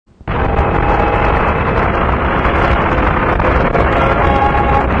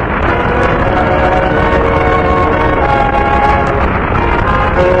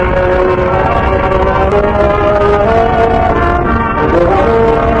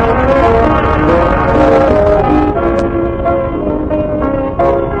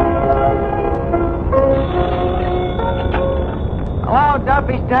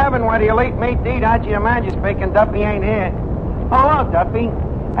where do you eat meat to eat? Archie the manager speaking. Duffy ain't here. Oh, hello, Duffy.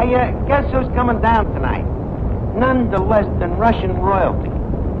 Hey, guess who's coming down tonight? None the less than Russian royalty.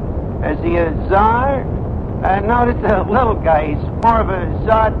 Is he a czar? No, this is a little guy. He's more of a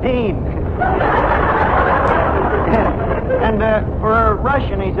sardine. And for a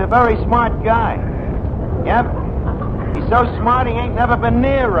Russian, he's a very smart guy. Yep. He's so smart he ain't never been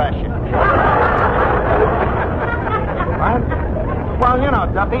near Russia. What? Well, you know,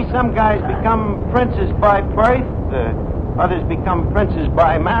 Duffy, some guys become princes by birth. Others become princes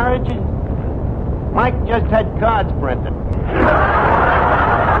by marriage. Mike just had cards printed.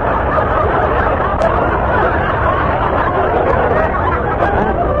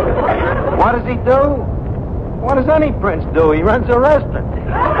 What does he do? What does any prince do? He runs a restaurant.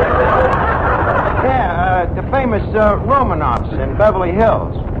 Yeah, the famous Romanovs in Beverly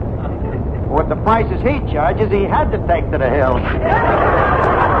Hills. With the prices he charges, he had to take to the hills.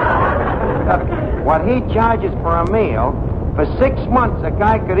 What he charges for a meal, for 6 months a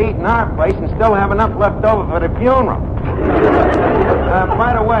guy could eat in our place and still have enough left over for the funeral.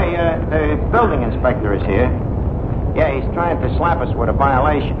 By the way, the building inspector is here. Yeah, he's trying to slap us with a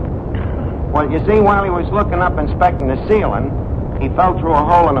violation. Well, you see, while he was looking up inspecting the ceiling, he fell through a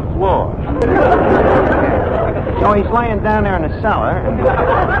hole in the floor. So he's laying down there in the cellar, and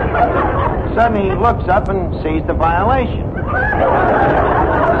suddenly he looks up and sees the violation.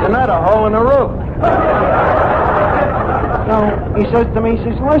 There's another hole in the roof. So he says to me, he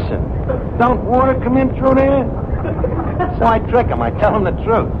says, listen, don't water come in through there? So I trick him. I tell him the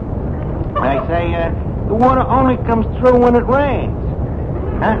truth. I say, the water only comes through when it rains.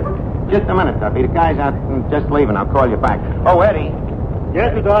 Huh? Just a minute, Duffy. The guy's out just leaving. I'll call you back. Oh, Eddie.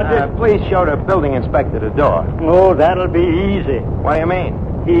 Yes, Mr. Archie? Please show the building inspector the door. Oh, that'll be easy. What do you mean?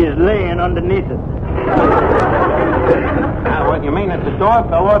 He's laying underneath it. What, you mean that the door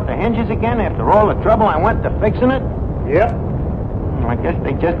fell off the hinges again after all the trouble I went to fixing it? Yep. I guess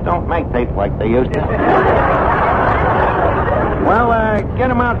they just don't make tape like they used to. Well, get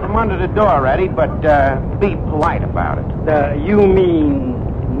him out from under the door, Eddie, but be polite about it. You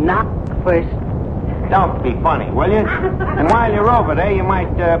mean knock first? Don't be funny, will you? And while you're over there, you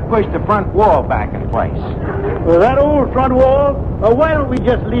might push the front wall back in place. Well, that old front wall? Why don't we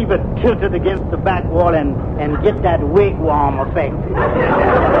just leave it tilted against the back wall and get that wigwam effect?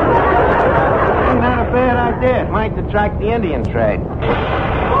 Ain't that a bad idea? It might attract the Indian trade.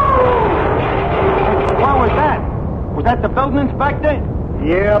 What was that? Was that the building inspector?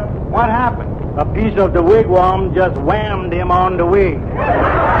 Yep. What happened? A piece of the wigwam just whammed him on the wig.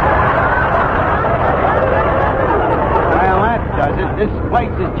 Well, that does it. This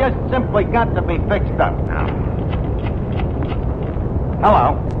place has just simply got to be fixed up now.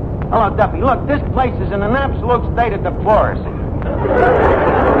 Hello. Hello, Duffy. Look, this place is in an absolute state of deploracy.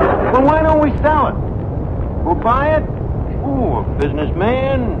 Well, why don't we sell it? Who'll buy it? Ooh, a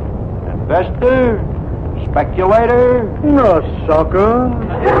businessman, investor, speculator. No, sucker.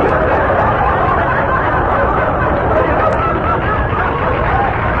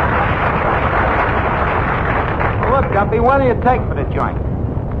 Look, Duffy, what do you take for the joint?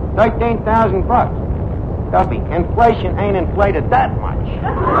 $13,000. Duffy, inflation ain't inflated that much.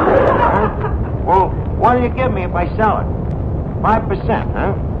 Huh? Well, what do you give me if I sell it? 5%,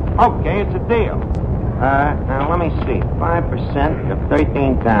 huh? Okay, it's a deal. Now, let me see. 5% of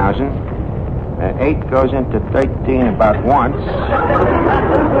 13,000. 8 goes into 13 about once.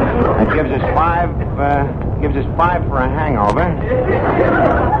 That gives us 5 for a hangover.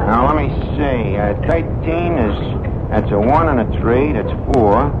 Now, let me see. 13 that's a 1 and a 3. That's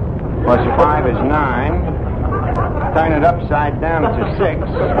 4. Plus 5 is 9. Turn it upside down, it's a 6.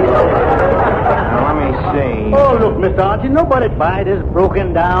 Now, let me see. Oh, look, Mr. Archie, nobody'd buy this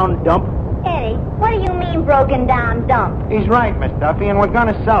broken down dump. Eddie, what do you mean broken down dump? He's right, Miss Duffy, and we're going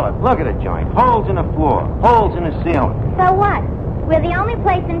to sell it. Look at the joint. Holes in the floor. Holes in the ceiling. So what? We're the only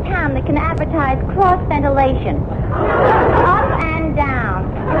place in town that can advertise cross ventilation. Up and down.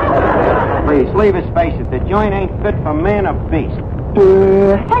 Please, leave us face it. The joint ain't fit for man or beast.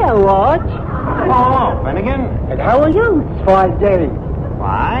 Hello, Arch. Oh, hello, Finnegan. And how are you this fine day?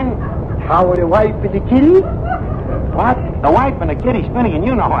 Fine. How are the wife and the kitty? What? The wife and the kitties, Finnegan,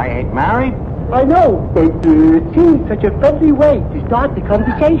 you know I ain't married. I know, but it seems such a friendly way to start the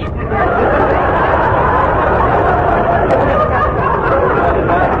conversation.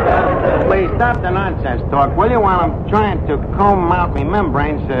 Please, stop the nonsense talk, will you, while I'm trying to comb out my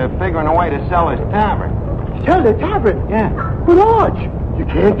membranes, figuring a way to sell this tavern. Sell the tavern? Yeah. But, Arch, you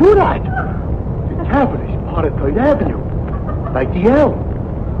can't do that. The tavern is part of Third Avenue, like the L,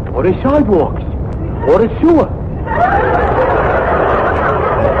 or the sidewalks, or the sewer.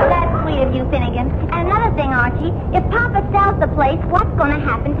 That's with you, Finnegan. And another thing, Archie, if Papa sells the place, what's going to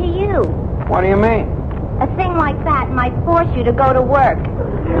happen to you? What do you mean? A thing like that might force you to go to work.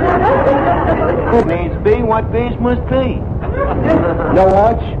 It needs be what bees must be. No,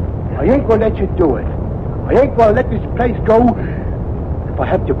 Arch, I ain't gonna let you do it. I ain't gonna let this place go if I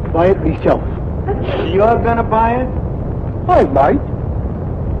have to buy it myself. You're gonna buy it? I might.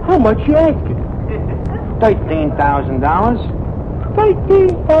 How much you asking? $13,000.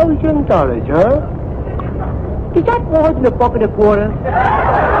 $13,000, huh? Is that more than $1.25?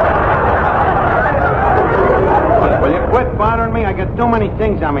 Will you quit bothering me? I got too many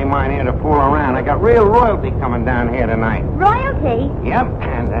things on my mind here to fool around. I got real royalty coming down here tonight. Royalty? Yep,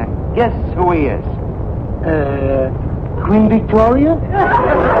 and guess who he is? Queen Victoria?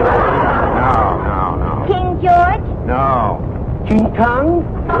 No. King George? No. King Kong?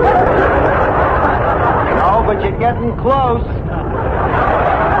 No, but you're getting close.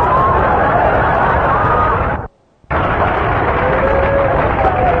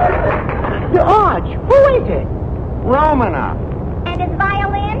 Arch, who is it? Romanoff. And his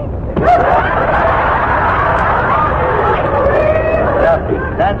violin? Duffy.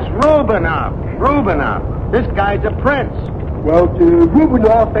 That's Rubinoff. This guy's a prince. Well,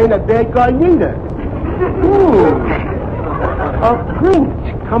 Rubinoff ain't a bad guy neither. Ooh, a prince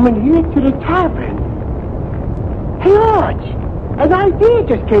coming here to the tavern. Hey, Arch, an idea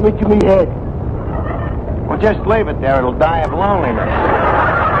just came into me head. Well, just leave it there. It'll die of loneliness.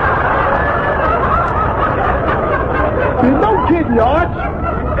 No kidding, Arch.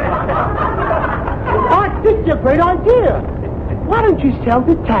 Arch, this is a great idea. Why don't you sell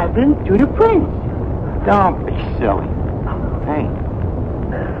the tavern to the prince? Don't be silly. Hey,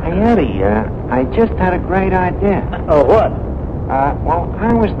 Eddie, I just had a great idea. Oh, what? Well,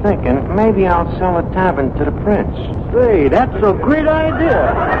 I was thinking maybe I'll sell the tavern to the prince. Say, that's a great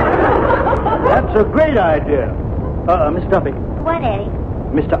idea. That's a great idea. Miss Duffy, What, Eddie?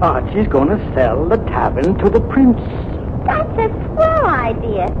 Mr. Archie's going to sell the tavern to the prince. That's a swell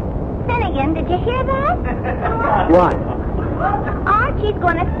idea. Finnegan, did you hear that? What? Archie's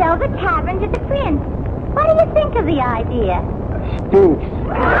going to sell the tavern to the prince. What do you think of the idea? Stinks.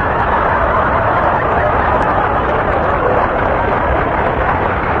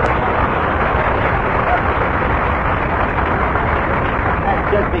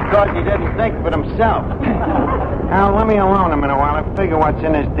 That's just because he didn't think of it himself. Now, let me alone a minute while I figure what's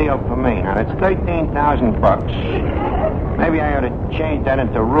in this deal for me. Now, it's $13,000. Maybe I ought to change that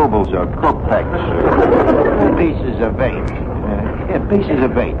into rubles or kopecks. Pieces of 8. Pieces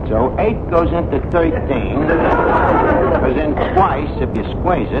of 8. So 8 goes into 13. Goes in twice if you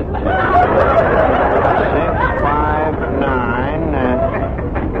squeeze it. 6, 5, 9.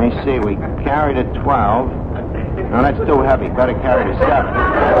 Let me see. We carried a 12. No, that's too heavy. Better carry the 7.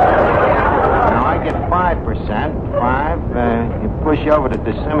 Now I get 5%. 5. You push over the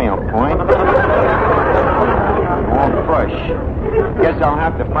decimal point. Won't push. Guess I'll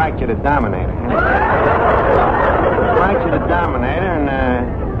have to fracture the dominator. Fracture the dominator and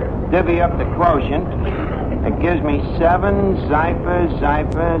divvy up the quotient. It gives me 7 cipher.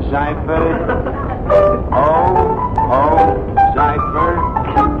 Cipher.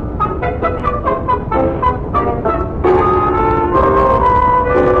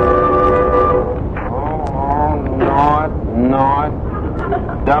 Naught,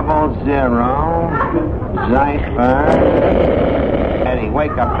 00, cipher. Eddie,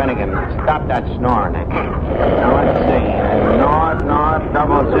 wake up, Finnegan. Stop that snoring. Now, let's see. 00,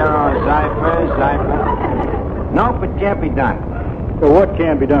 cipher. Nope, it can't be done. So what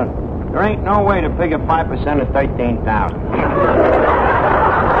can be done? There ain't no way to figure 5% of 13,000.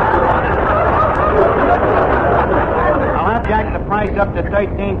 I'll have to jack the price up to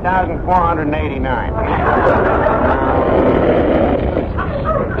 13,489.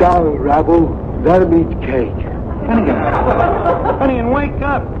 Darling Rabble, let him eat cake. Finnegan, wake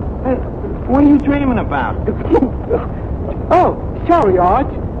up. What are you dreaming about? Oh, sorry,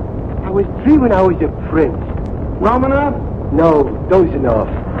 Arch. I was dreaming I was a prince. Romanoff? No, dozing off.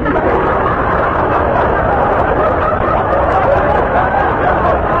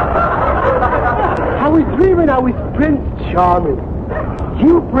 I was dreaming I was Prince Charming.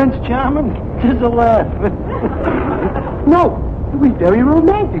 You, Prince Charming? Just a laugh. No, it was very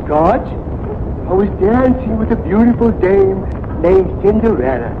romantic, Arch. I was dancing with a beautiful dame named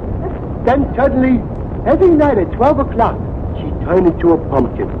Cinderella. Then suddenly, every night at 12 o'clock, she turned into a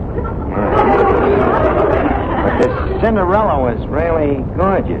pumpkin. But this Cinderella was really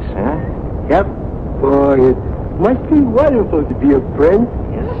gorgeous, huh? Yep. Boy, it must be wonderful to be a prince.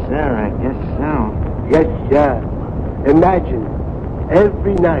 Yes, sir, I guess so. Yes, sir. Imagine,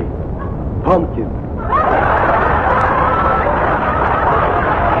 every night, pumpkin.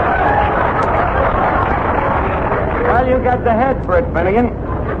 Well, you got the head for it, Finnegan.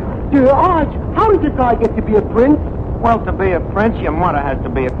 Arch, how did this guy get to be a prince? Well, to be a prince, your mother has to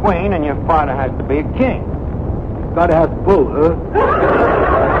be a queen, and your father has to be a king. Gotta have both, huh?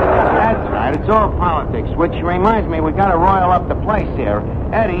 That's right. It's all politics, which reminds me, we gotta royal up the place here.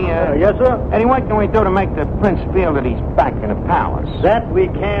 Eddie, Yes, sir? Eddie, what can we do to make the prince feel that he's back in the palace? That we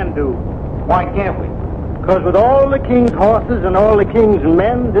can do. Why can't we? Because with all the king's horses and all the king's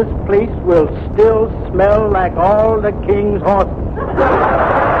men, this place will still smell like all the king's horses.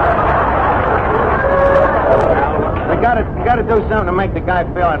 We gotta do something to make the guy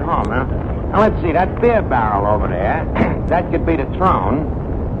feel at home, huh? Now, let's see, that beer barrel over there, that could be the throne.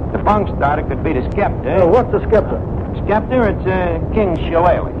 The bunk starter could be the scepter. What's the scepter? Scepter, it's King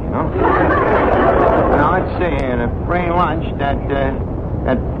Shillelagh, you know? Now, let's see, the free lunch, that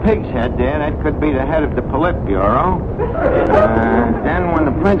pig's head there, that could be the head of the Politburo. Then when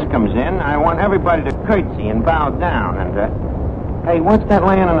the prince comes in, I want everybody to curtsy and bow down. And, hey, what's that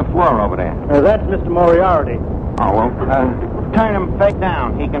laying on the floor over there? That's Mr. Moriarty. Oh, well, turn him face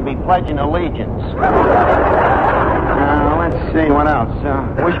down. He can be pledging allegiance. Let's see, what else?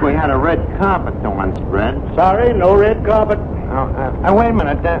 Wish we had a red carpet to one spread. Sorry, no red carpet. Wait a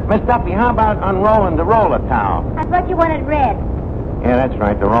minute. Miss Duffy, how about unrolling the roller towel? I thought you wanted red. Yeah, that's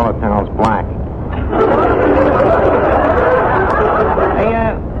right. The roller towel's black.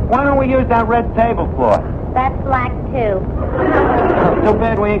 Hey, why don't we use that red tablecloth? That's black, too. Too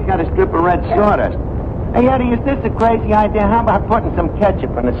bad we ain't got a strip of red sawdust. Hey, Eddie, is this a crazy idea? How about putting some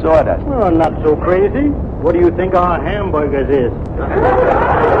ketchup in the sawdust? Well, not so crazy. What do you think our hamburgers is?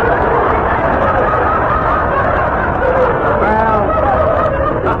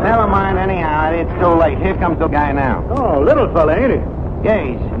 Well, never mind anyhow. It's too late. Here comes the guy now. Oh, little fella, ain't he? Yeah,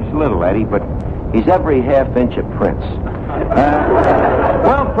 he's little, Eddie, but he's every half inch a prince.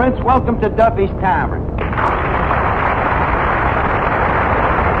 Well, Prince, welcome to Duffy's Tavern.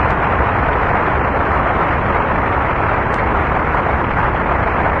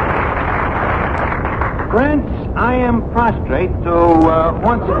 Prince, I am prostrate to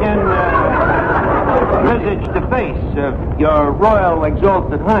once again visage the face of your Royal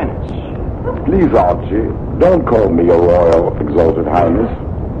Exalted Highness. Please, Archie, don't call me your Royal Exalted Highness.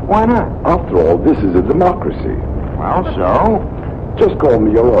 Why not? After all, this is a democracy. Well, so? Just call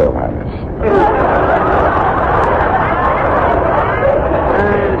me your Royal Highness.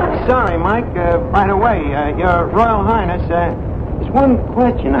 Sorry, Mike. By the way, your Royal Highness, there's one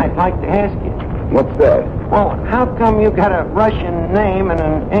question I'd like to ask you. What's that? Well, how come you got a Russian name and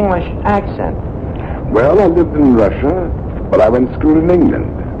an English accent? Well, I lived in Russia, but I went to school in England.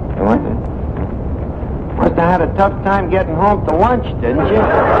 What? Must have had a tough time getting home to lunch, didn't you?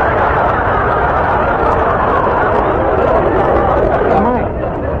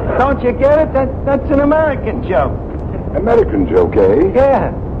 Mike, don't you get it? That's an American joke. American joke, eh?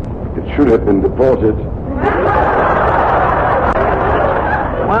 Yeah. It should have been deported.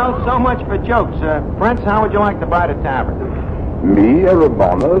 Well, so much for jokes. Prince, how would you like to buy the tavern? Me, a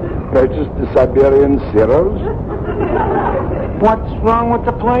Romanov, purchased the Siberian Zeros? What's wrong with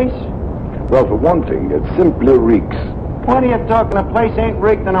the place? Well, for one thing, it simply reeks. What are you talking? The place ain't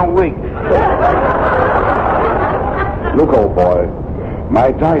rigged in a week. Look, old boy,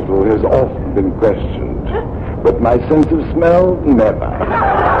 my title has often been questioned, but my sense of smell, never.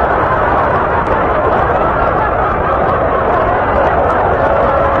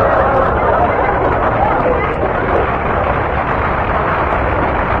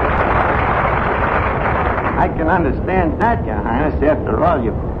 I can understand that, Your Highness. After all,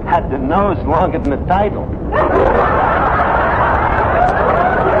 you've had the nose longer than the title.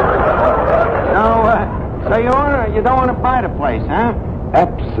 So you don't want to buy the place, huh?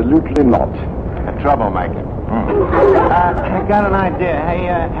 Absolutely not. A troublemaker. I got an idea. Hey,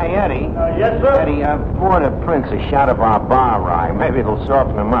 Eddie. Yes, sir? Eddie, pour the Prince a shot of our bar rye. Maybe it'll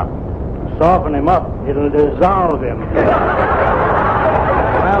soften him up. Soften him up. It'll dissolve him.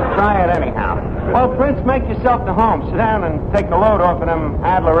 Well, try it anyhow. Well, Prince, make yourself to home. Sit down and take a load off of them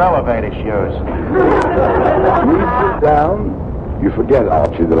Adler elevator shoes. You sit down. You forget,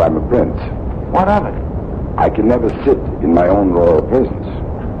 Archie, that I'm a prince. What of it? I can never sit in my own royal presence.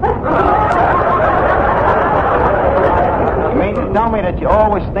 You mean to tell me that you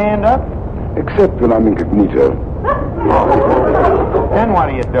always stand up? Except when I'm incognito. Then what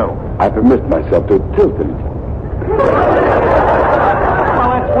do? I permit myself to tilt a little. Well,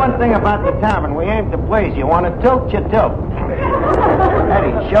 that's one thing about the tavern. We aim to please you. Want to tilt, you tilt.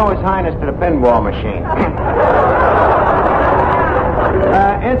 Eddie, show His Highness to the pinball machine.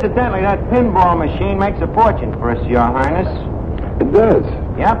 Incidentally, that pinball machine makes a fortune for us, Your Highness. It does.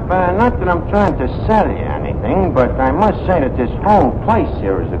 Yep, not that I'm trying to sell you anything, but I must say that this whole place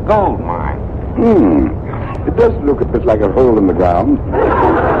here is a gold mine. It does look a bit like a hole in the ground.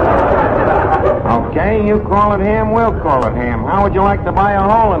 Okay, you call it ham, we'll call it ham. How would you like to buy a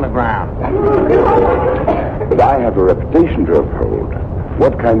hole in the ground? But I have a reputation to uphold.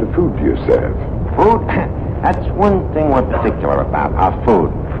 What kind of food do you serve? Food? That's one thing we're particular about, our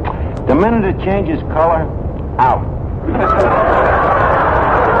food. The minute it changes color, out.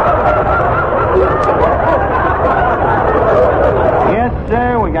 Yes,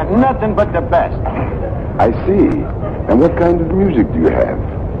 sir, we got nothing but the best. I see. And what kind of music do you have?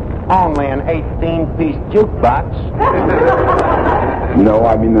 Only an 18-piece jukebox. No,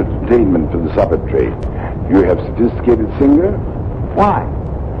 I mean entertainment for the supper trade. You have sophisticated singer? Why?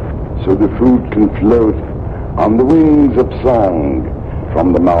 So the food can float on the wings of song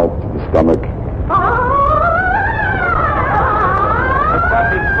from the mouth to the stomach.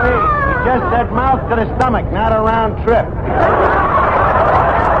 Duffy, please. You just said mouth to the stomach, not a round trip.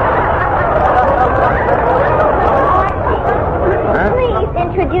 Please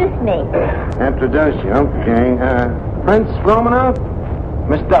introduce me. Introduce you, okay. Prince Romanov,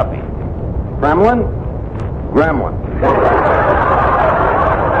 Miss Duffy. Kremlin, Gremlin.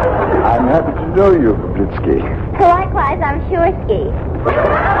 I'm happy to know you, Blitzky. Likewise, I'm sure ski.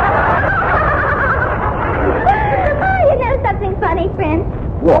 Oh, you know something funny, Prince?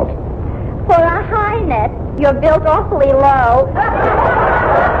 What? For a highness, you're built awfully low.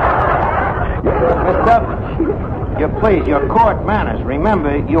 Miss Duffy, please, your court manners.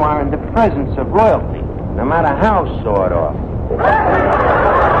 Remember, you are in the presence of royalty, no matter how sawed off.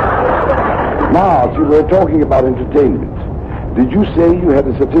 Now, Archie, we're talking about entertainment. Did you say you had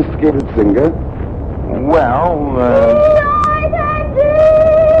a sophisticated singer? Well,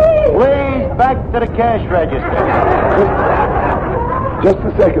 please, back to the cash register. Just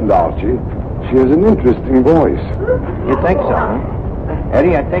a second, Archie. She has an interesting voice. You think so, huh?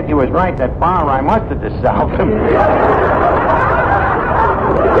 Eddie, I think you was right. That bar I must have dissolved him.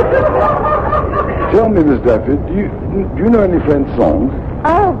 Tell me, Miss Duffy, do you know any French songs?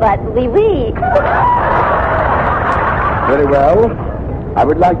 Oh, but oui. Very well. I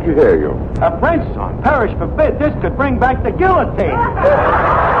would like to hear you. A French song? Perish forbid. This could bring back the guillotine.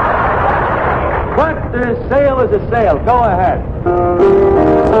 But the sale is a sale. Go ahead.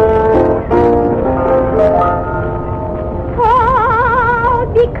 Hold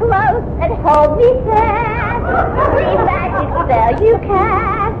me close and hold me fast. The magic spell you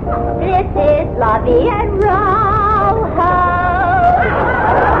cast. This is La Vie and Roho.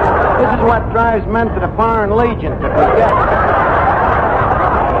 This is what drives men to the Foreign Legion to forget.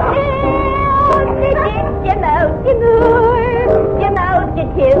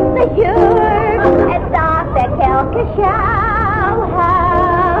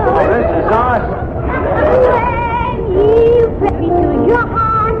 This is awesome. When you put me to your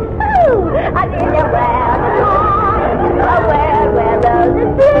heart, ooh, I'm in the world apart, where roses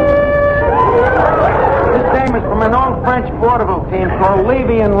bloom. This dame is from an old French vaudeville team called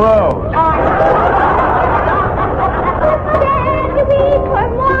Levy and Rose. Stand to me for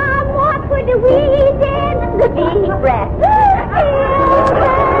moi for the weekend, the big breath.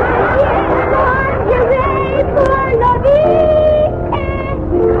 Lingerie for la vie.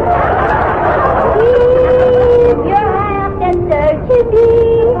 Keep your hand and search to me,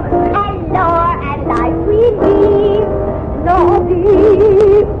 and Lord and life will be. La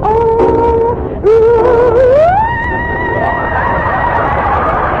vie,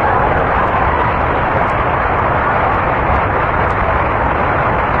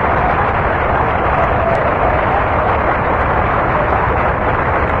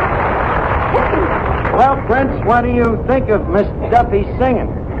 Well, Prince, what do you think of Miss Duffy singing?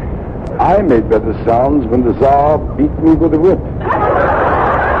 I made better sounds when the Tsar beat me with a whip.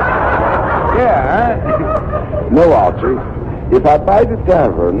 Yeah, No, Archie. If I buy the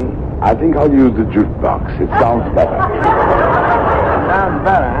tavern, I think I'll use the jukebox. It sounds better. Sounds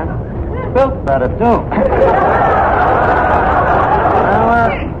better, huh? Built better, too. Well,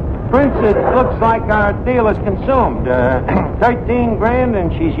 Prince, it looks like our deal is consumed. 13 grand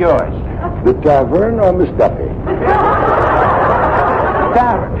and she's yours. The tavern or Miss Duffy?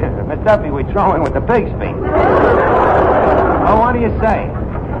 Tavern. Miss Duffy, we throw in with the pig's feet. Oh, what do you say?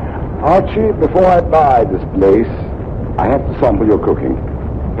 Archie, before I buy this place, I have to sample your cooking.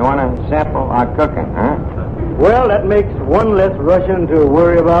 You want to sample our cooking, huh? Well, that makes one less Russian to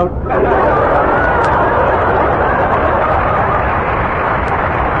worry about.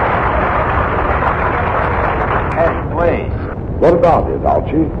 Hey, please. What about it,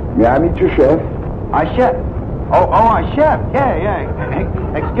 Archie? May I meet your chef? Our chef? Oh, our chef.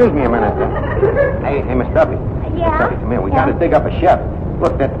 Yeah. Excuse me a minute. Hey, Miss Duffy. Yeah? Miss Duffy, come here. We Yeah? got to dig up a chef.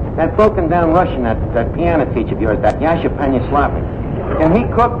 Look, that broken-down Russian, that piano teacher of yours, that Yasha Penyaslavny. Can he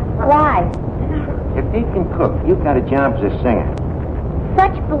cook? Why? If he can cook, you've got a job as a singer.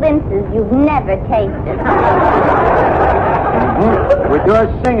 Such blintzes you've never tasted. With your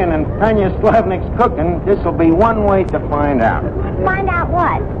singing and Penyaslavnik's cooking, this'll be one way to find out. Find out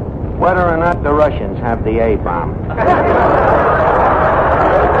what? Whether or not the Russians have the A-bomb.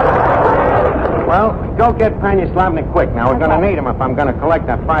 Well, go get Penyaslavnik quick. Now, we're going to need him if I'm going to collect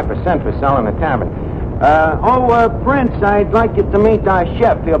that 5% for selling the Tavern. Prince, I'd like you to meet our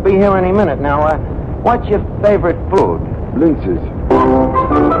chef. He'll be here any minute. Now, what's your favorite food? Blintzes.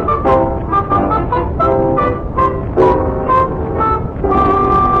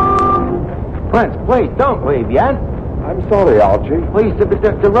 Prince, please, don't leave yet. I'm sorry, Archie. Please,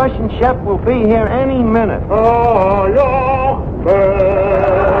 the Russian chef will be here any minute. Well,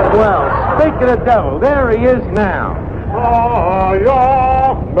 speak of the devil, there he is now.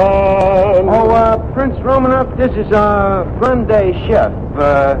 Prince Romanov, this is our Grande chef,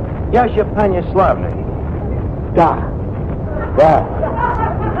 Yasha Penyaslavny.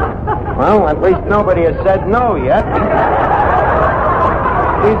 Well, at least nobody has said no yet.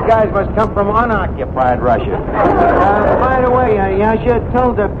 These guys must come from unoccupied Russia. By the way, Yasha,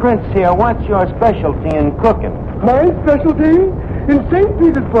 tell the prince here, what's your specialty in cooking? My specialty? In St.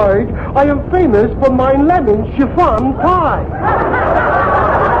 Petersburg, I am famous for my lemon chiffon pie.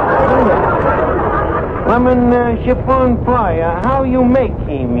 Lemon chiffon pie. How you make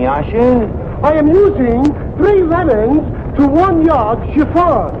him, Yasha? I am using 3 lemons to 1 yard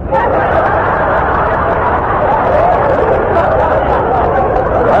chiffon.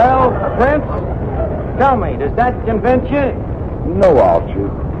 Well, Prince, tell me, does that convince you? No, Archie.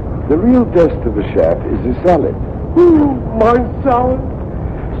 The real test of a chef is a salad. My salad.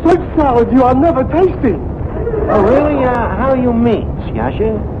 Such salad you are never tasting. Oh, really? How you mean,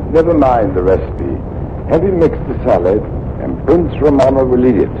 Yasha? Never mind the recipe. Have him mix the salad, and Prince Romanov will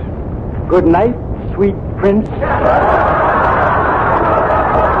eat it. Good night, sweet prince.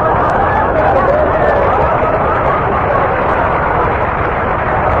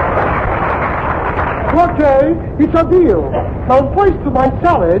 Okay, it's a deal. Now, first to my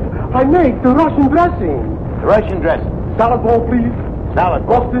salad, I make the Russian dressing. The Russian dressing. Salad bowl, please. Salad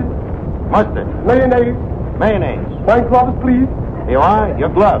bowl. Mustard. Mustard. Mayonnaise. Mayonnaise. Fine gloves, please. Here you are. Your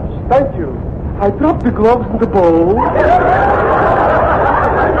gloves. Thank you. I drop the gloves in the bowl.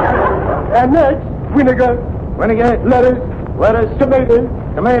 And next, vinegar. Vinegar. Lettuce. Lettuce. Tomatoes.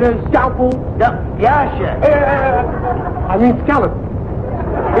 Tomatoes. Scalpel. Yasha. I mean scallop.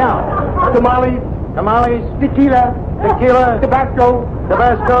 Yeah. Tamales. Tamales. Tequila. Tequila. Tabasco.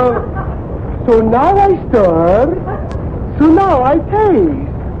 Tabasco. So now I stir. So now I taste.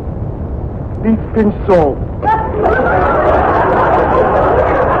 Deep pinch salt.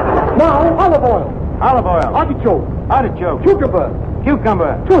 Now olive oil. Olive oil. Artichoke. Artichoke. Cucumber.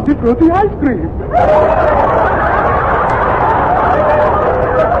 Cucumber. Tutti frutti ice cream.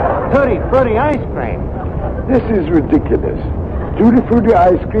 Tutti frutti ice cream. This is ridiculous. Tutti frutti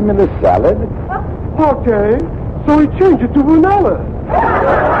ice cream in a salad? Okay, so we change it to vanilla.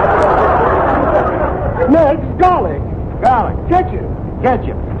 Next, garlic. Garlic. Ketchup.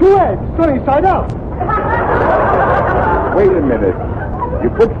 Ketchup. 2 eggs, sunny side up. Wait a minute. You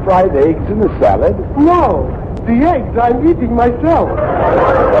put fried eggs in the salad? No, the eggs I'm eating myself.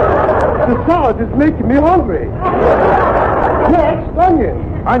 The salad is making me hungry. Next, onion.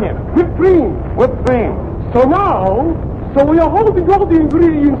 Onion. Whipped cream. Whipped cream. So we are holding all the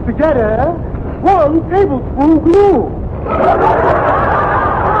ingredients together. 1 tablespoon glue.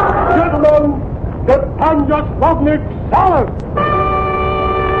 Gentlemen, the Penyaslavnik salad.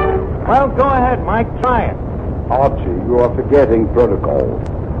 Well, go ahead, Mike. Try it. Archie, you are forgetting protocol.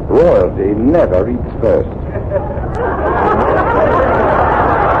 Royalty never eats first.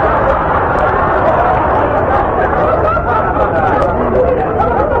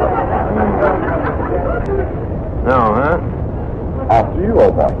 No, huh? After you,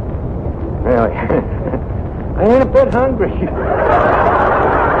 old boy. Really? I ain't a bit hungry.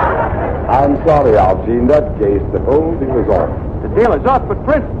 I'm sorry, Archie. In that case, the whole deal is off. The deal is off, but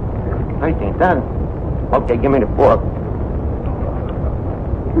Prince. 19,000. Okay, give me the fork.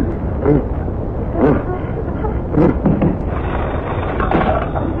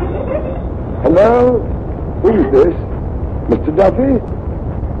 Hello? Who is this? Mr. Duffy?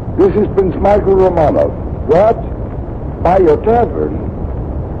 This is Prince Michael Romanov. What? By your tavern?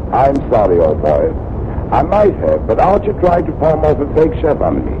 I'm sorry, old boy. I might have, but Archie tried to palm off a fake chef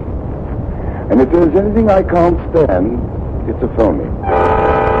on me. And if there's anything I can't stand, it's a phony.